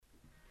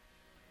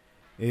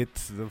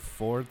It's the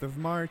 4th of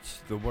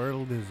March. The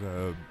world is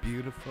a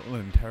beautiful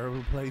and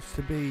terrible place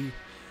to be,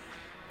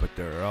 but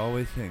there are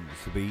always things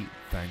to be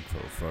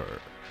thankful for.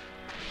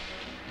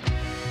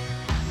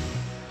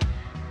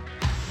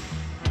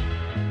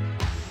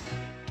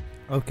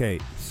 Okay,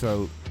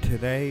 so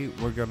today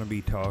we're going to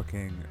be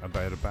talking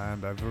about a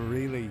band I've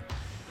a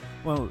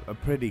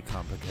pretty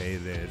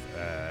complicated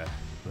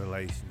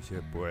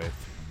relationship with.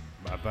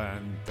 A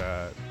band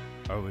that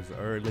I was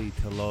early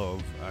to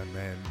love and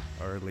then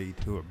early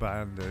to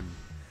abandon.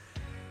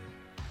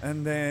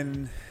 And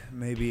then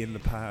maybe in the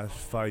past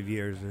 5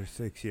 years or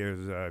 6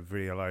 years, I've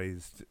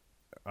realized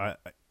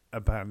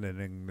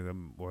abandoning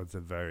them was a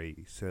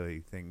very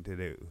silly thing to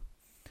do.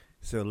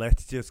 So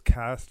let's just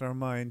cast our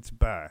minds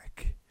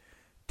back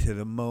to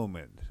the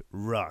moment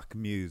rock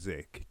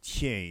music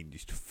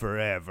changed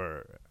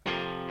forever.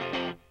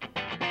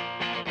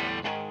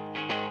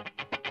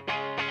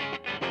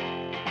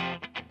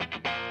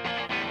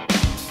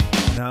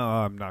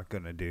 No, I'm not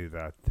gonna do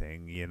that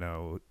thing.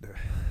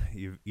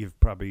 You've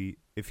probably,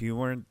 if you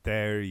weren't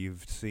there,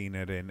 you've seen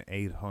it in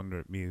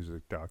 800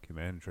 music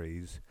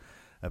documentaries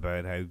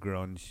about how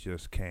grunge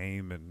just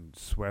came and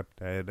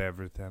swept out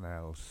everything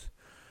else.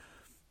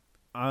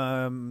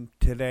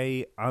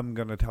 Today I'm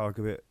gonna talk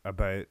a bit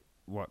about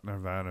what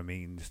Nirvana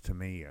means to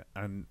me.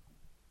 And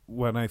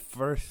when I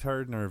first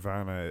heard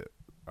Nirvana,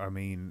 I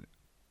mean,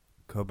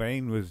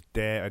 Cobain was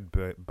dead,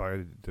 but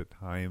by the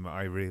time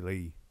I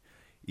really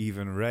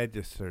even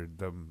registered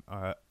them,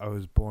 I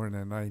was born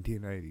in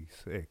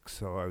 1986,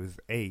 so I was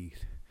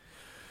 8.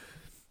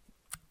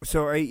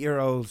 So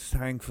 8-year-olds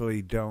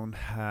thankfully don't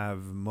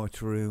have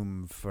much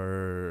room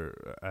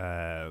for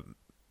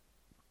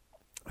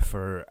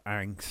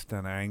angst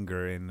and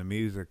anger in the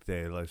music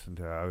they listen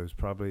to. I was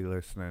probably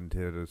listening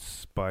to the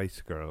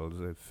Spice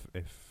Girls,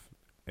 if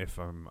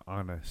I'm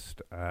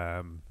honest.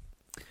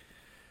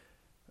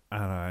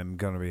 And I'm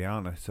gonna be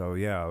honest. So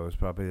yeah, I was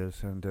probably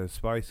listening to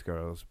Spice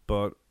Girls,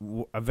 but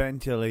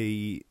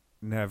eventually,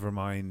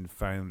 Nevermind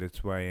found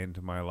its way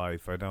into my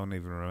life. I don't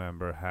even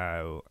remember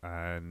how,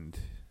 and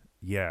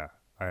yeah,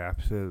 I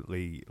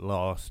absolutely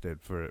lost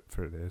it for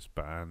this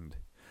band.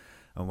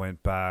 And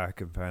went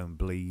back and found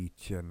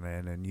Bleach, and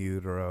then In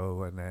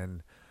Utero, and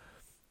then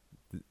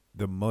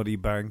the Muddy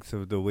Banks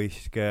of the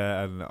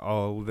Wishka, and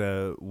all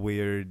the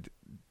weird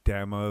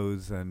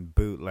demos and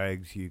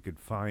bootlegs you could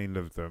find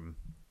of them.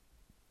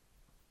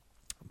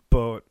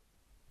 But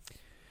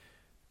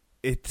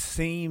it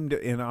seemed,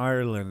 in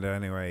Ireland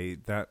anyway,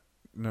 that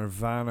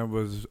Nirvana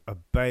was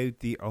about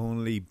the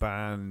only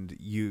band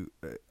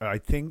I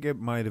think it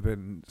might have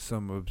been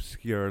some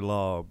obscure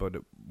law, but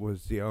it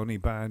was the only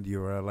band you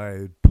were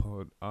allowed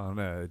put on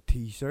a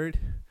t-shirt.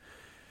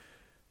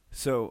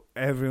 So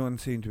everyone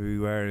seemed to be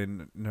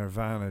wearing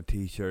Nirvana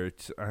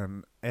t-shirts,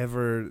 and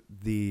ever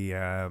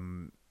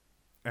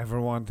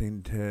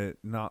wanting to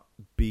not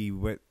be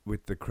with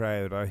the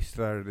crowd, I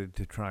started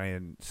to try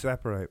and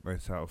separate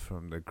myself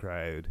from the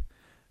crowd.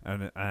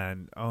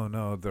 And oh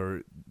no,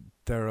 they're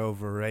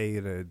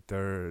overrated,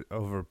 they're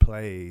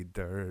overplayed,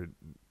 they're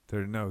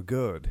no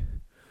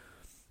good.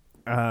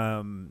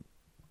 And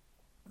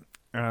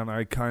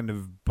I kind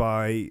of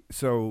by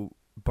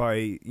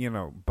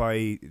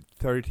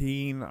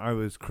 13 I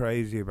was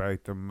crazy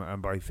about them,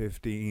 and by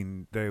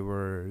 15 they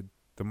were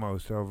the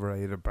most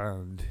overrated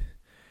band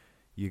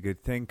you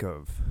could think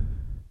of.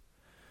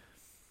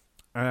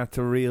 And that's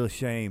a real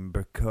shame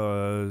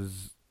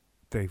because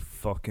they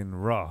fucking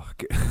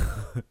rock.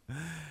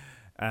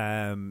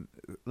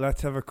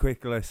 Let's have a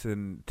quick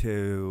listen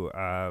to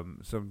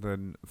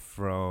something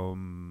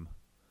from.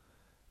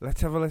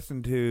 Let's have a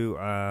listen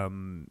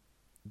to.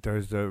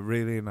 There's a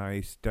really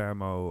nice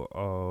demo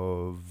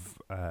of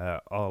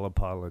All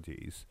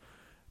Apologies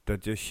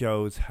that just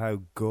shows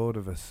how good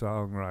of a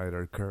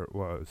songwriter Kurt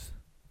was.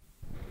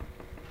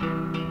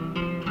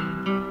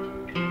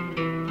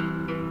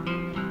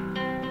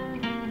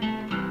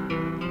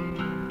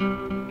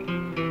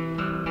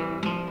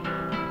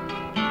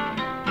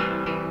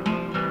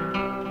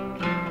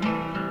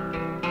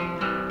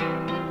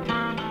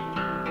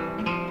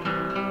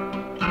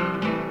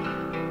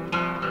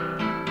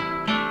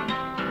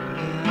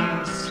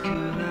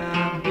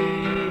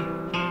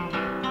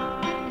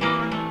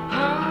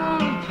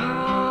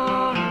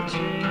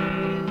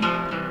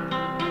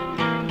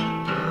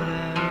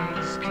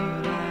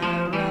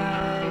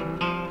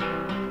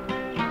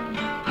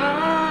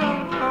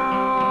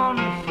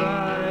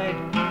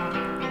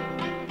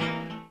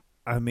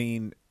 I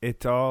mean,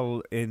 it's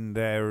all in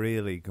there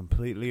really,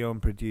 completely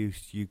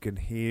unproduced. You can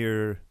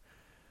hear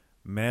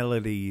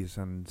melodies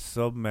and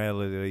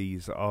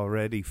sub-melodies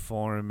already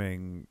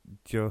forming,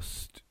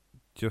 just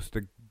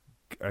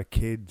a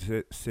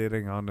kid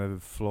sitting on the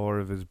floor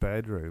of his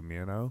bedroom,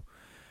 you know?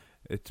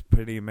 It's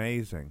pretty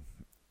amazing.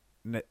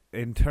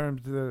 In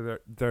terms of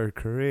their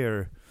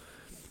career,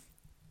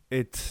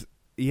 it's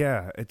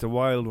a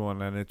wild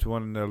one, and it's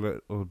one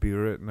that will be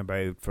written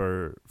about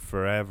for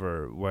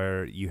forever,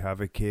 where you have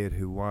a kid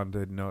who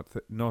wanted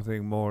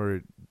nothing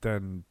more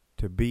than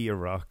to be a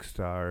rock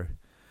star,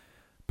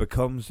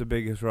 becomes the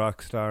biggest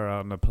rock star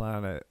on the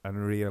planet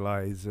and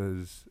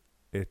realizes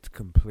it's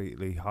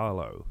completely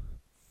hollow.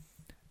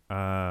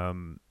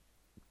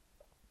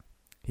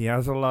 He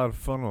has a lot of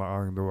fun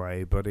along the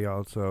way, but he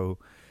also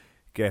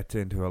gets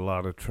into a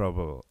lot of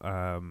trouble.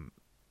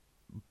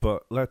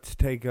 But let's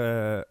take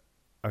a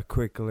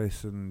quick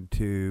listen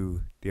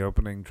to the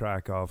opening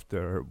track of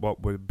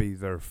what would be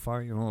their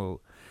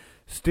final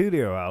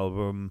studio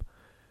album,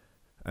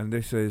 and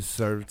this is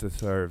Serve the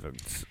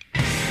Servants.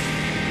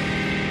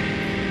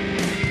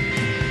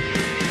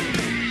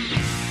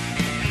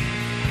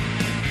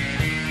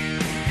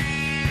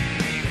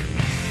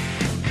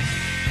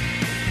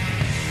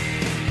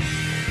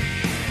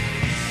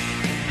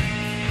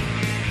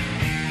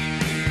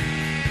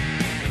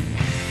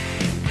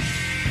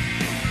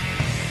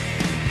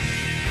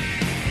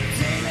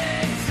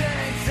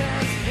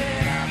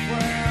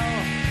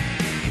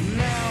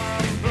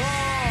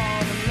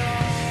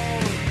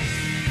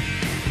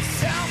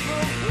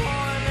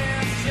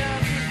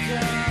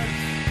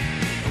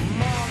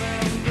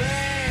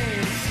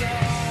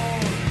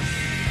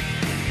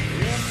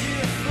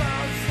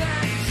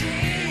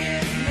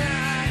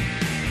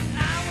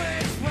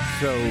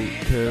 So,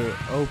 to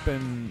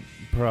open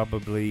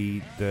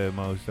probably the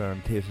most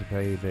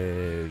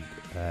anticipated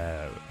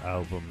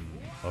album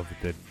of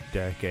the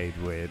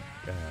decade with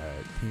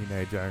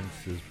Teenage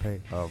Angst's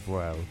Pay Off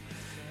Well,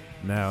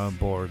 Now I'm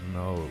Bored and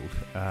Old,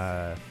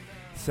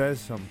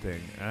 says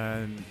something.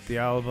 And the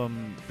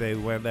album, they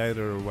went out of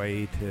their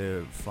way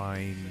to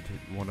find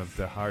one of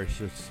the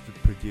harshest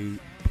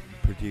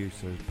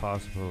producers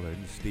possible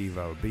in Steve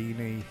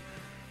Albini.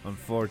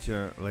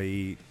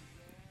 Unfortunately,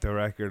 the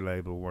record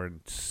label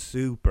weren't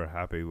super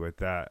happy with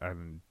that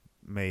and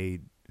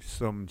made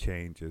some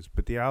changes,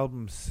 but the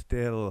album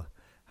still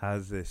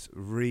has this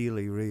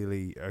really,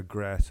 really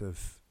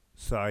aggressive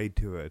side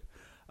to it,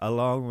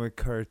 along with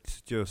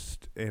Kurt's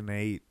just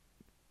innate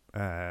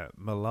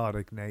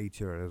melodic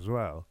nature as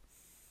well.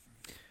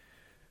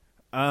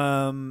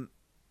 I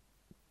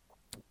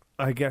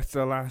guess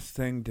the last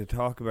thing to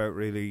talk about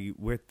really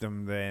with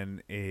them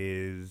then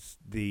is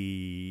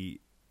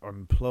the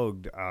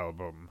Unplugged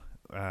album.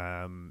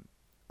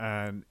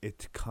 And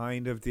it's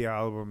kind of the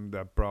album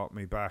that brought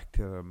me back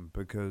to them,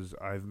 because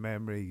I've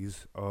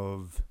memories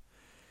of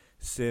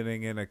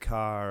sitting in a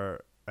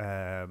car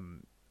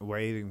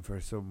waiting for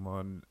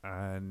someone,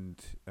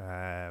 and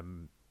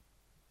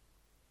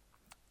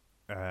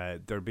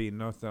there being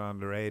nothing on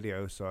the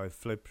radio, so I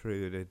flipped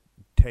through the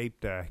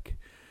tape deck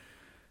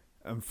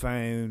and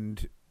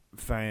found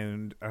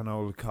an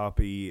old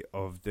copy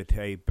of the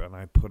tape, and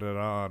I put it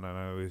on, and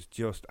I was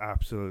just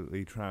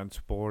absolutely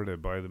transported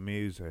by the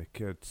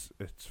music. It's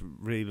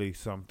really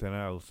something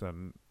else.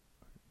 And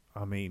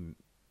I mean,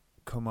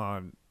 come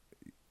on,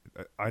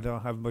 I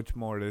don't have much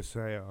more to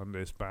say on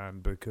this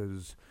band,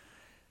 because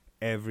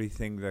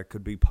everything that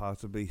could be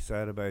possibly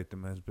said about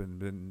them has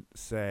been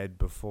said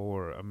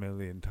before a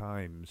million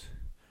times.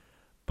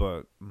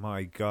 But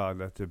my God,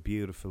 that's a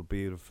beautiful,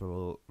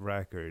 beautiful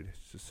record.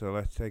 So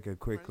let's take a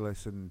quick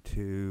listen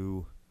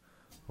to,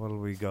 what'll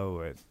we go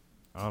with?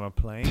 On a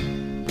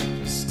Plane?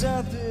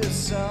 Start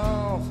this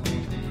off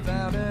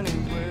without any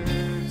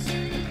words.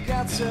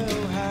 Got so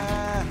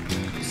high,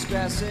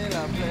 scratching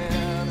up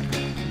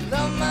and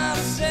love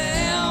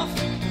myself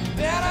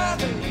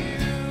better than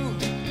you.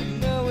 I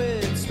know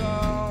it's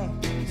wrong,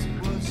 so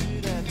what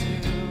should I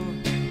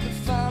do? The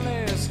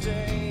finest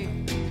day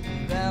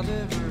I've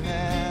ever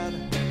had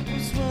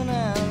was when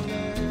I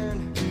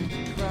learned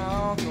to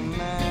crawl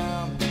from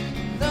out.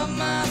 Love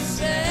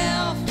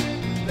myself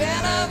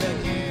better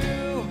than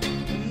you.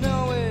 I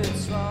know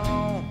it's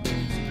wrong,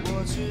 so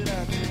what should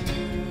I do?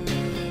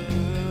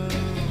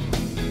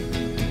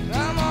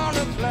 I'm on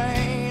a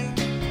plane,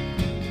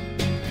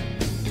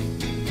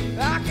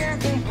 I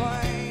can't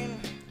complain.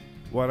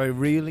 What I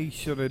really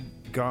should have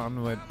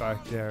gone with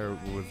back there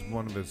was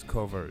one of his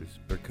covers,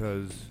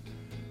 because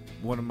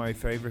one of my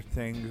favorite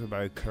things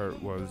about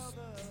Kurt was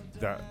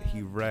that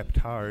he repped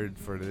hard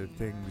for the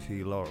things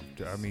he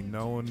loved. I mean,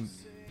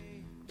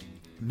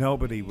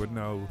 nobody would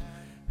know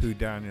who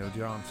Daniel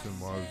Johnston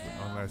was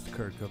unless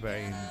Kurt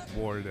Cobain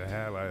wore the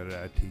hell out of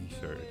that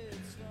t-shirt.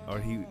 Or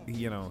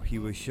he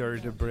was sure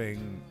to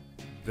bring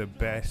the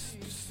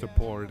best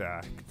support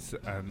acts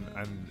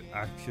and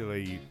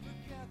actually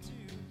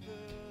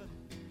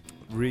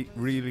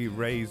really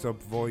raise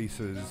up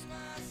voices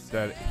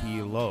that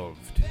he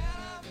loved.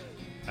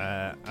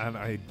 And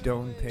I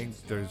don't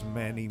think there's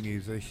many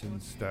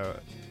musicians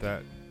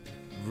that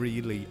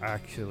really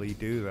actually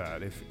do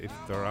that. If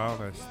they're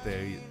honest,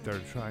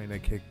 they're trying to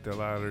kick the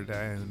ladder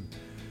down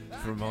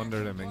from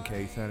under them in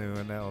case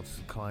anyone else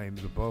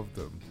climbs above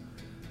them.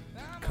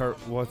 Kurt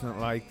wasn't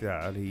like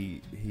that.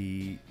 He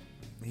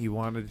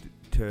wanted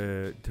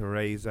to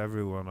raise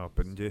everyone up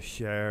and just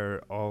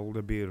share all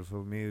the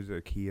beautiful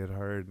music he had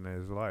heard in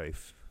his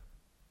life.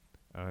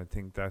 And I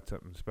think that's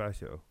something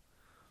special.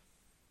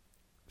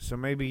 So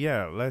maybe,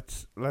 yeah,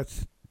 let's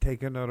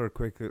take another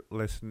quick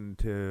listen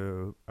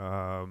to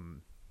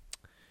one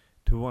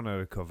of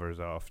the covers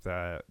off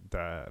that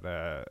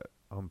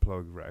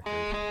Unplugged record.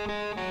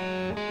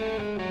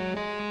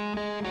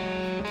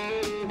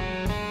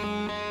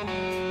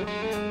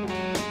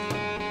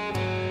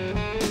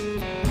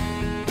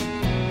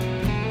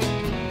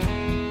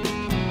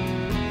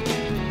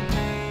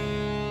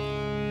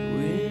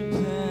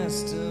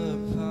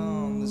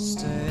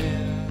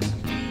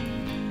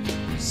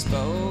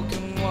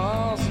 Spoken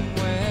wasn't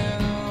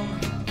well,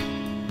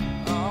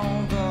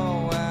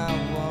 although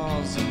I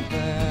wasn't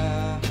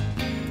there.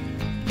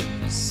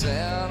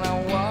 Said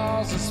I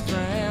was his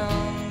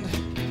friend.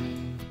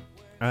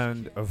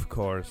 And of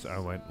course I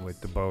went with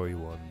the Bowie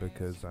one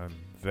because I'm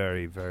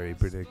very, very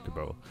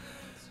predictable.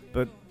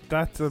 But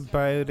that's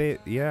about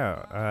it,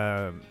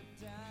 yeah.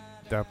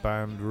 That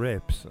band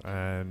rips,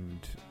 and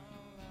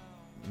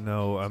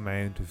no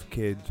amount of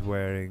kids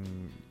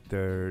wearing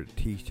their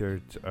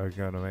t-shirts are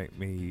gonna make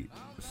me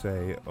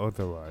say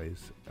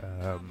otherwise.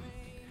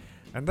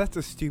 And that's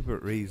a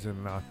stupid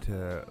reason not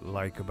to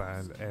like a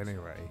band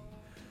anyway.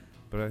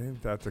 But I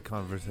think that's a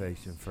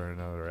conversation for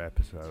another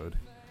episode.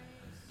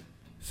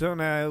 So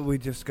now we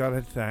just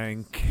gotta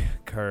thank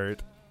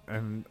Kurt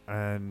and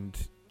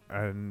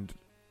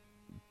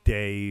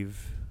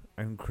Dave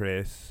and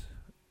Chris,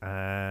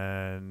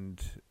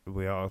 and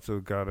we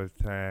also gotta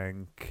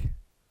thank.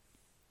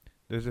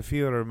 There's a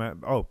few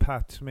other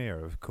Pat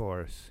Smear, of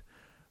course.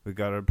 We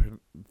gotta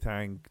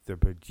thank the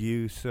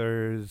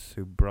producers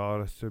who brought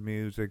us the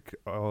music,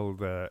 all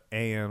the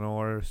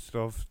A&R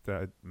stuff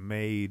that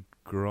made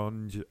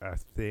grunge a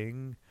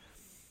thing.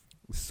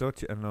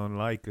 Such an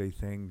unlikely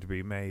thing to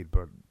be made,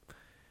 but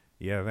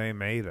yeah, they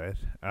made it.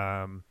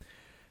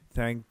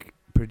 Thank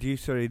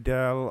producer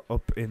Adele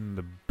up in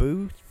the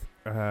booth,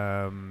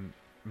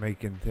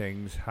 making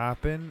things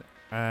happen.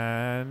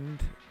 And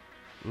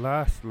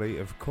lastly,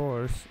 of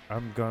course,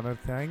 I'm gonna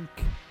thank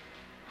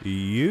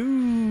you.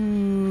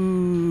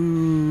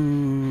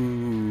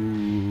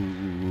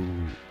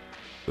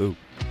 Ooh.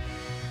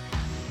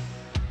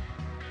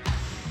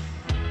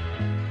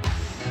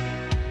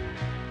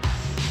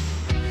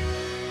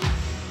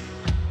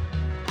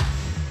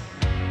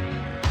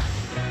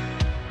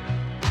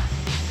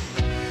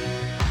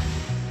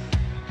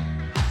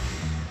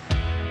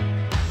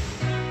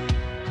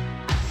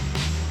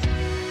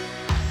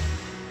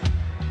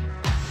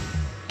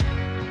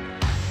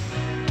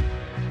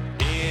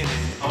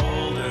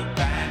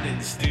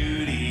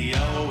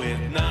 Studio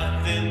with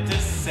nothing to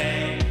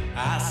say.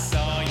 I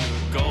saw your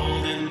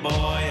golden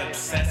boy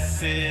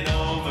obsessing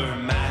over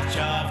my